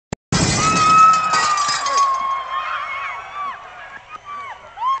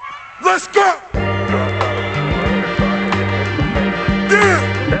Let's go. Yeah.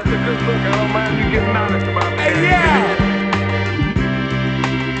 That's a good look. I don't mind you getting honest about that. Hey, yeah.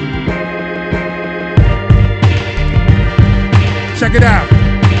 Check it out.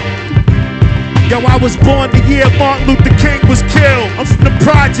 Yo, I was born the year Martin Luther King was killed. I'm from the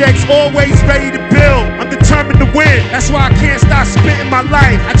projects, always ready to build. I'm determined to win, that's why I can't stop spitting my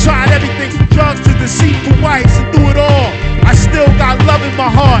life. I tried everything from drugs to deceitful wives and through it all, I still got love in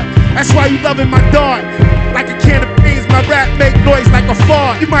my heart. That's why you loving my dart. Like a can of beans, my rap make noise like a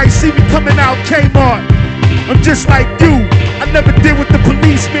fart. You might see me coming out Kmart. I'm just like you, I never did what the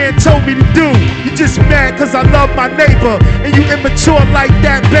policeman told me to do. You just mad cause I love my neighbor, and you immature like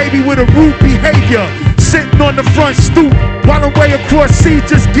that baby with a rude behavior. Sitting on the front stoop while I'm way across seas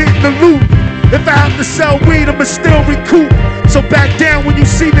just getting the loot. If I have to sell weed, I'ma still recoup. So back down when you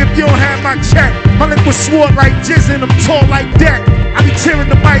see me if you don't have my check. My liquid sword like jizz and I'm tall like that. I be tearing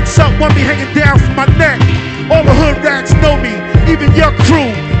the mics up, one be hanging down from my neck. All the hood rats know me, even your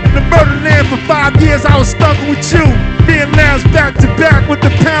crew. In the murder land for 5 years I was stuck with you. Me and Lambs back to back with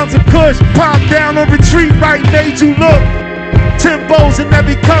the pounds of kush. Pop down on retreat, right made you look. Timbos in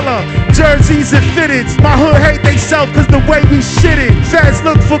every color, jerseys and fitteds. My hood hate they self cause the way we shit it. Feds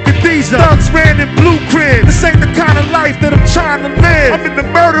look for Khadijah, thugs ran in blue crib. This ain't the kind of life that I'm trying to live. I'm in the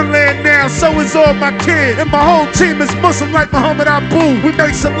murder land now, so is all my kids. And my whole team is Muslim like Muhammad Abu. We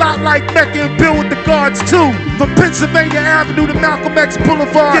makes a lot like Mecca and build with the guards too. From Pennsylvania Avenue to Malcolm X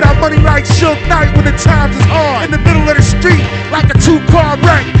Boulevard. Get our money like Suge Knight when the times is hard. In the middle of the street like a 2-car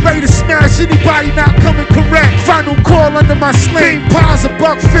wreck. Ready to smash anybody not coming correct. Final call under my sling, piles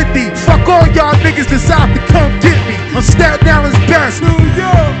 $1.50. Fuck all y'all niggas that's out to come get me. I'm Staten Island's best, New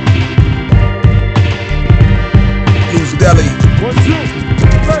York. Use DELI. What's up?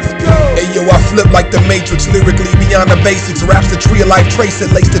 Let's go. Hey yo, I flip like the Matrix, lyrically beyond the basics. Raps the tree of life, trace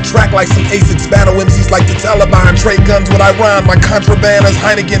it, lace the track like some Asics. Battle MCs like the Taliban, trade guns when I rhyme. My contraband is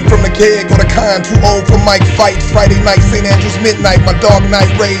Heineken from the keg or the con. Too old for mic fights, Friday night, St. Andrews midnight. My dog night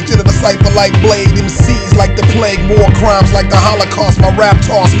rage, into the cipher like Blade. MCs like the plague, war crimes like the Holocaust. My rap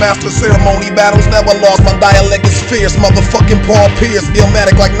toss, master ceremony, battles never lost. My dialect is fierce, motherfucking Paul Pierce.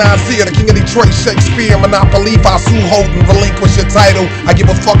 Illmatic like Nasir, the king of Detroit, Shakespeare. Monopoly, Fasu Holden, relinquish your title. I give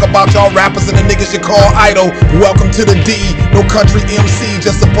a fuck about y'all rappers and the niggas you call idol. Welcome to the D, no country MC,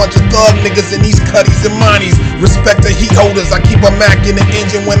 just a bunch of thug niggas in these cutties and monies. Respect the heat holders, I keep a Mac in the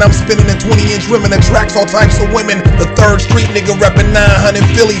engine when I'm spinning a 20-inch rim and attracts all types of women. The 3rd Street nigga reppin' 900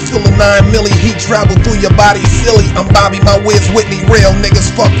 Philly, feeling 9 milli, heat travel through your body silly. I'm Bobby, my Wiz Whitney, real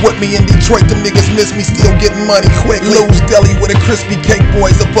niggas fuck with me. In Detroit, them niggas miss me, still getting money quick. Lose DELI with a crispy cake,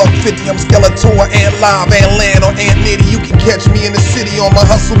 boys, $1.50. I'm Skeletor, Antlive, Land or Nitty. You can catch me in the city on my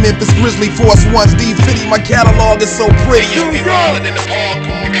hustle, Memphis Grizzly, Force Ones, D50. My catalog is so pretty. Yo, we rollin' in the park,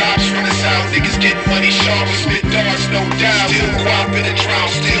 cops from the south, niggas getting money sharp, spit darts, no doubt. Still guap in the drought,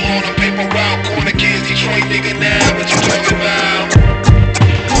 still on a paper route, corner kids, Detroit nigga now, what you talking about?